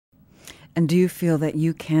And do you feel that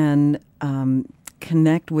you can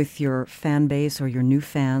connect with your fan base or your new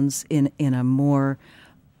fans in a more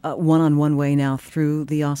one-on-one way now through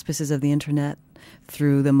the auspices of the internet,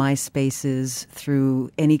 through the MySpaces, through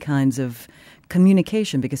any kinds of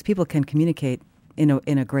communication? Because people can communicate in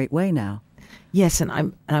a great way now. Yes,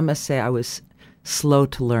 and I must say I was slow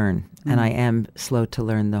to learn, and I am slow to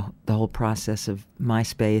learn the whole process of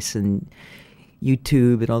MySpace and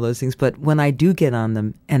YouTube and all those things. But when I do get on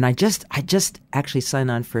them, and I just actually sign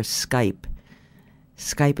on for Skype.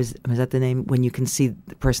 Skype is that the name when you can see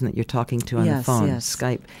the person that you're talking to on the phone? Yes.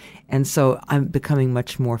 Skype. And so I'm becoming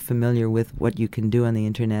much more familiar with what you can do on the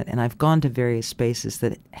internet. And I've gone to various spaces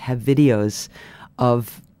that have videos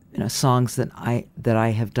of songs that I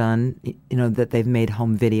have done, that they've made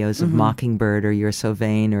home videos of Mockingbird or You're So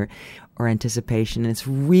Vain or Anticipation. And it's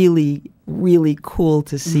really, really cool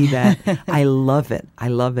to see that. I love it.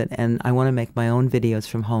 And I want to make my own videos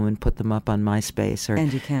from home and put them up on MySpace.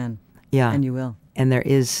 And you can. Yeah. And you will. And there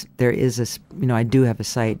is I do have a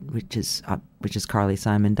site which is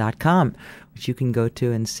carlysimon.com, which you can go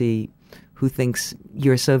to and see who thinks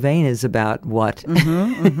You're So Vain is about what.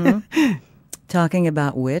 Talking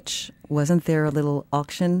about which, wasn't there a little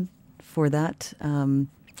auction for that?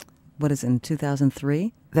 What is it, in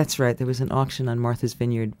 2003? That's right. There was an auction on Martha's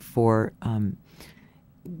Vineyard for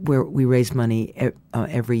where we raise money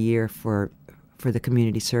every year for the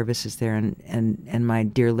community services there, and my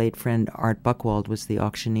dear late friend Art Buchwald was the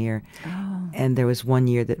auctioneer. Oh. And there was one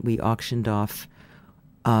year that we auctioned off,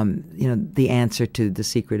 the answer to The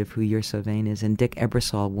Secret of Who You're So Vain is, and Dick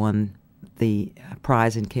Ebersol won the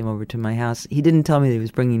prize and came over to my house. He didn't tell me that he was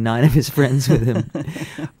bringing 9 of his friends with him,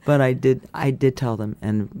 but I did tell them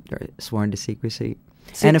and sworn to secrecy.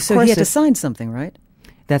 And of course, he had to sign something, right?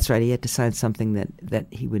 That's right. He had to sign something that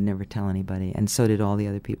he would never tell anybody, and so did all the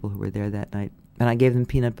other people who were there that night. And I gave them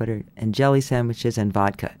peanut butter and jelly sandwiches and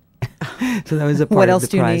vodka. So that was a part of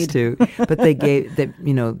the prize too. But they gave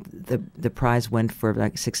the prize went for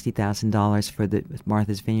like $60,000 for the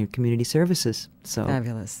Martha's Vineyard Community Services. So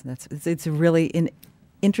fabulous. It's a really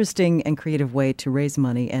interesting and creative way to raise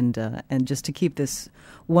money and just to keep this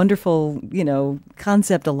wonderful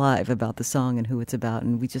concept alive about the song and who it's about.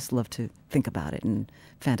 And we just love to think about it and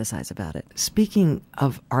fantasize about it. Speaking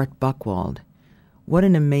of Art Buchwald, what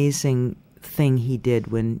an amazing thing he did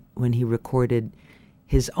when he recorded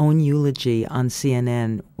his own eulogy on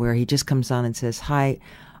CNN, where he just comes on and says, "Hi,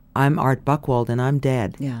 I'm Art Buchwald and I'm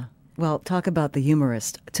dead." Yeah. Well, talk about the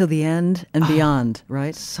humorist till the end and beyond,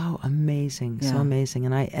 right? So amazing, yeah. So amazing.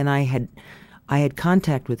 And I had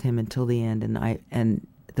contact with him until the end, and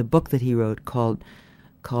the book that he wrote called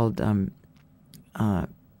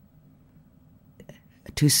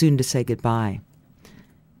Too Soon to Say Goodbye.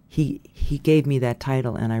 He gave me that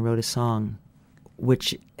title, and I wrote a song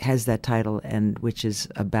which has that title and which is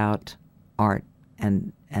about art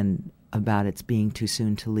and about its being too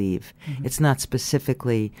soon to leave. Mm-hmm. It's not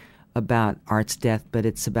specifically about Art's death, but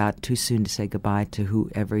it's about too soon to say goodbye to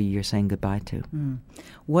whoever you're saying goodbye to. Mm.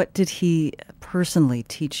 What did he personally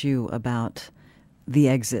teach you about the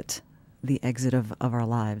exit of our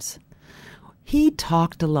lives? He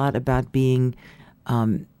talked a lot about being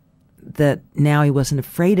that now he wasn't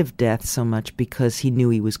afraid of death so much because he knew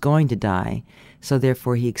he was going to die, so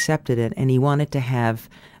therefore he accepted it, and he wanted to have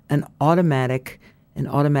an automatic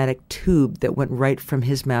tube that went right from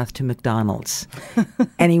his mouth to McDonald's.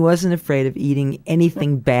 And he wasn't afraid of eating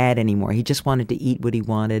anything bad anymore. He just wanted to eat what he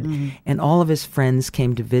wanted. Mm-hmm. And all of his friends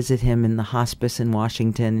came to visit him in the hospice in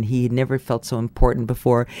Washington, and he had never felt so important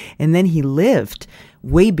before. And then he lived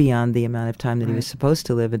way beyond the amount of time that he was supposed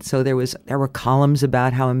to live. And so there were columns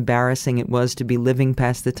about how embarrassing it was to be living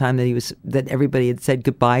past the time that everybody had said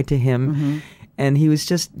goodbye to him. Mm-hmm. And he was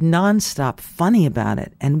just nonstop funny about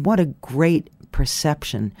it. And what a great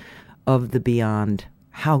perception of the beyond.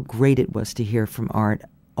 How great it was to hear from Art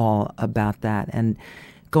all about that. And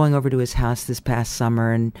going over to his house this past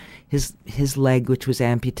summer, and his leg, which was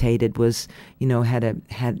amputated, was had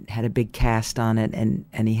a big cast on it,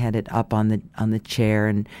 and he had it up on the chair,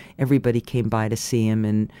 and everybody came by to see him,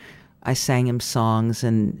 and I sang him songs,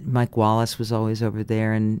 and Mike Wallace was always over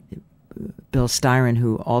there, and Bill Styron,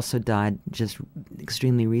 who also died just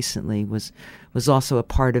extremely recently, was also a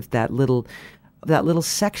part of that little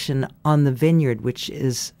section on the vineyard, which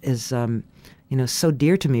is so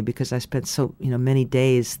dear to me because I spent so many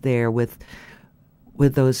days there with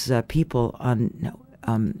those people on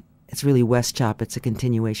it's really West Chop. It's a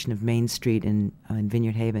continuation of Main Street in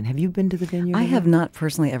Vineyard Haven. Have you been to the Vineyard? I Haven? have not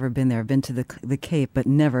personally ever been there. I've been to the Cape, but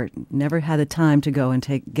never had the time to go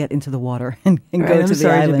and get into the water and Right, go I'm to the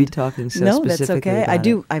sorry island. to be talking so no, specifically that's okay. about I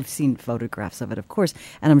do. it. I've seen photographs of it, of course,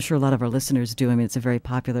 and I'm sure a lot of our listeners do. I mean, it's a very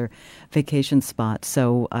popular vacation spot.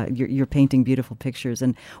 So you're painting beautiful pictures,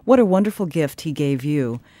 and what a wonderful gift he gave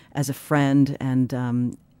you as a friend, and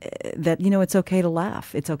that it's okay to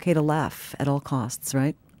laugh. It's okay to laugh at all costs,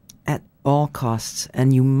 right? At all costs,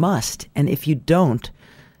 and you must. And if you don't,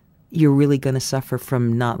 you're really going to suffer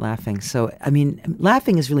from not laughing. So, I mean,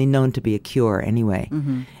 laughing is really known to be a cure anyway.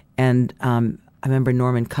 Mm-hmm. And I remember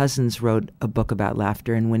Norman Cousins wrote a book about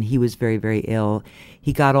laughter, and when he was very, very ill,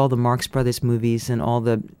 he got all the Marx Brothers movies and all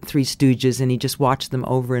the Three Stooges, and he just watched them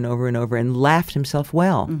over and over and over and laughed himself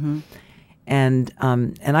well. Mm-hmm. And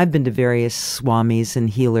I've been to various swamis and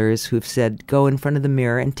healers who've said, go in front of the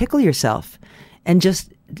mirror and tickle yourself, and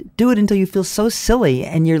just do it until you feel so silly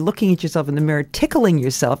and you're looking at yourself in the mirror, tickling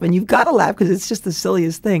yourself, and you've got to laugh because it's just the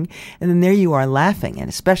silliest thing. And then there you are laughing. And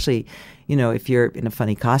especially, if you're in a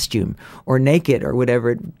funny costume or naked or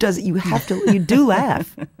whatever, you do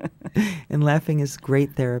laugh. And laughing is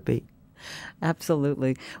great therapy.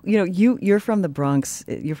 Absolutely. You're from the Bronx.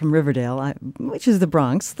 You're from Riverdale, which is the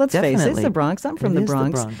Bronx. Let's face it, it's the Bronx. I'm from the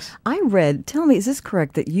Bronx. I read, tell me, is this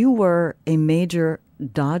correct, that you were a major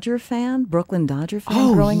Dodger fan, Brooklyn Dodger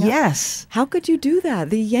fan growing up? Yes. How could you do that?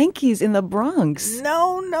 The Yankees in the Bronx.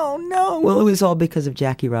 No. Well, it was all because of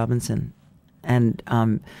Jackie Robinson. And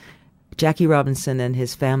Jackie Robinson and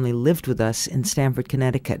his family lived with us in Stamford,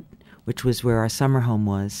 Connecticut, which was where our summer home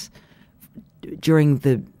was, during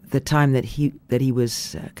the time that he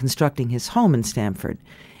was constructing his home in Stamford.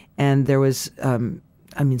 And there was,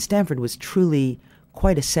 Stamford was truly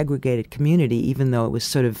quite a segregated community, even though it was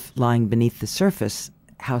sort of lying beneath the surface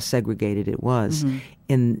how segregated it was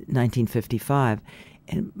in 1955.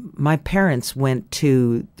 And my parents went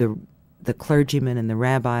to the clergymen and the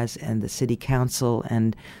rabbis and the city council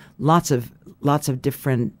and lots of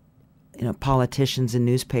different politicians and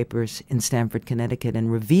newspapers in Stamford, Connecticut, and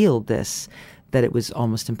revealed this, that it was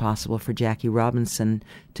almost impossible for Jackie Robinson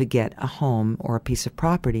to get a home or a piece of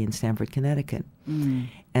property in Stamford, Connecticut.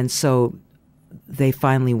 And so they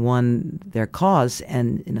finally won their cause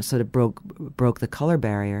and sort of broke the color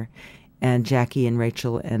barrier. And Jackie and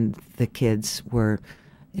Rachel and the kids were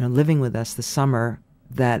living with us the summer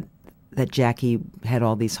that Jackie had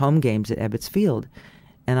all these home games at Ebbets Field.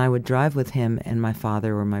 And I would drive with him and my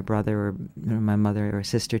father or my brother or my mother or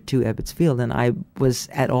sister to Ebbets Field. And I was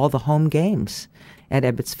at all the home games at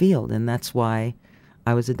Ebbets Field. And that's why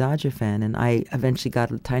I was a Dodger fan. And I eventually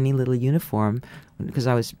got a tiny little uniform because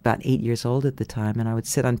I was about 8 years old at the time. And I would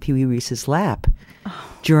sit on Pee Wee Reese's lap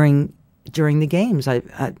during the games.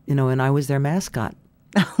 And I was their mascot.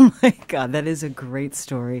 Oh, my God. That is a great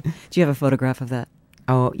story. Do you have a photograph of that?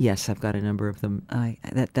 Oh, yes, I've got a number of them.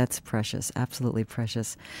 That's precious, absolutely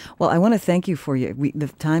precious. Well, I want to thank you for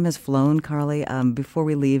the time has flown, Carly. Before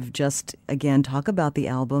we leave, just again, talk about the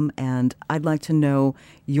album, and I'd like to know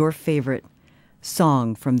your favorite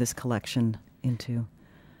song from this collection into.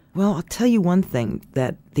 Well, I'll tell you one thing,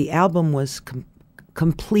 that the album was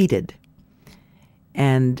completed,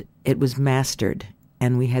 and it was mastered,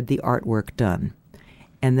 and we had the artwork done.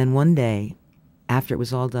 And then one day, after it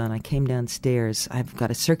was all done, I came downstairs. I've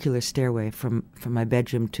got a circular stairway from my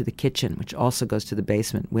bedroom to the kitchen, which also goes to the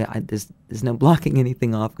basement. There's no blocking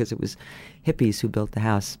anything off because it was hippies who built the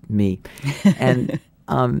house, me. And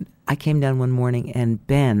I came down one morning, and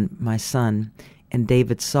Ben, my son, and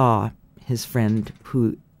David Saw, his friend,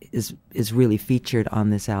 who is really featured on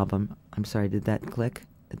this album. I'm sorry, did that click?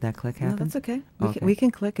 Did that click happen? No, that's okay. Okay. We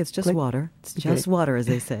can click. It's just click. water. It's just water, as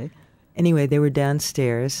they say. Anyway, they were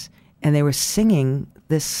downstairs, and they were singing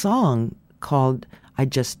this song called I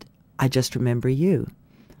Just Remember You.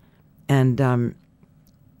 And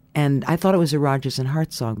I thought it was a Rodgers and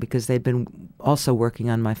Hart song because they'd been also working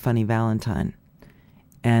on My Funny Valentine.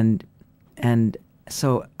 And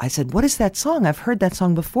so I said, "What is that song? I've heard that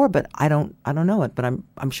song before, but I don't know it, but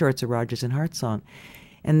I'm sure it's a Rodgers and Hart song."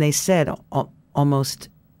 And they said almost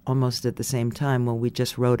at the same time, "Well, we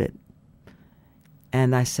just wrote it."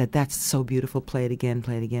 And I said, "That's so beautiful. Play it again,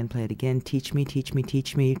 play it again, play it again. Teach me, teach me,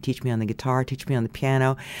 teach me. Teach me on the guitar, teach me on the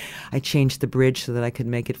piano." I changed the bridge so that I could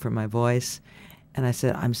make it for my voice. And I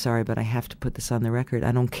said, "I'm sorry, but I have to put this on the record.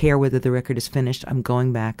 I don't care whether the record is finished. I'm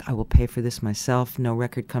going back. I will pay for this myself. No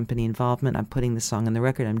record company involvement. I'm putting the song on the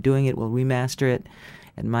record. I'm doing it. We'll remaster it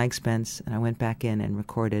at my expense." And I went back in and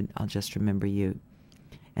recorded I'll Just Remember You.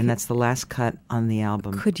 And that's the last cut on the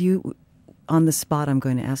album. Could you, on the spot, I'm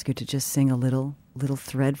going to ask you to just sing a little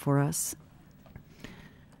thread for us?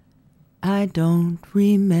 I don't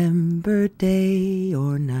remember day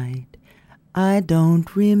or night. I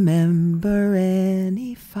don't remember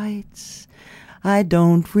any fights. I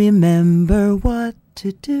don't remember what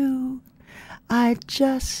to do. I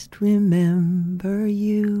just remember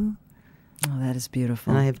you. Oh, that is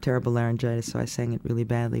beautiful. And I have terrible laryngitis, so I sang it really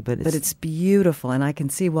badly. But it's beautiful, and I can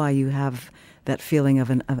see why you have that feeling of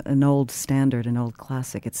an old standard, an old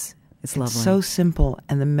classic. It's lovely. It's so simple,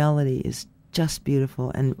 and the melody is just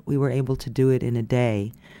beautiful. And we were able to do it in a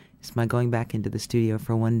day. It's my going back into the studio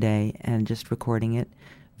for one day and just recording it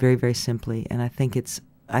very, very simply. And I think it's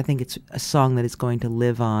a song that is going to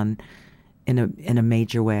live on in a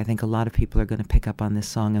major way. I think a lot of people are going to pick up on this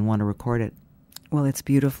song and want to record it. Well, it's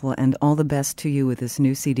beautiful, and all the best to you with this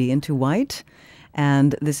new CD, Into White.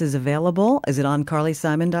 And this is available. Is it on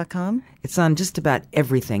CarlySimon.com? It's on just about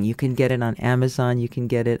everything. You can get it on Amazon. You can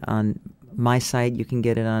get it on my site. You can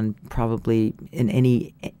get it on probably in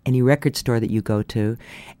any record store that you go to.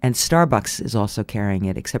 And Starbucks is also carrying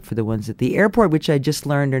it, except for the ones at the airport, which I just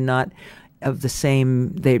learned are not of the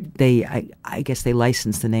same. I guess they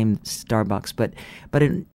license the name Starbucks, but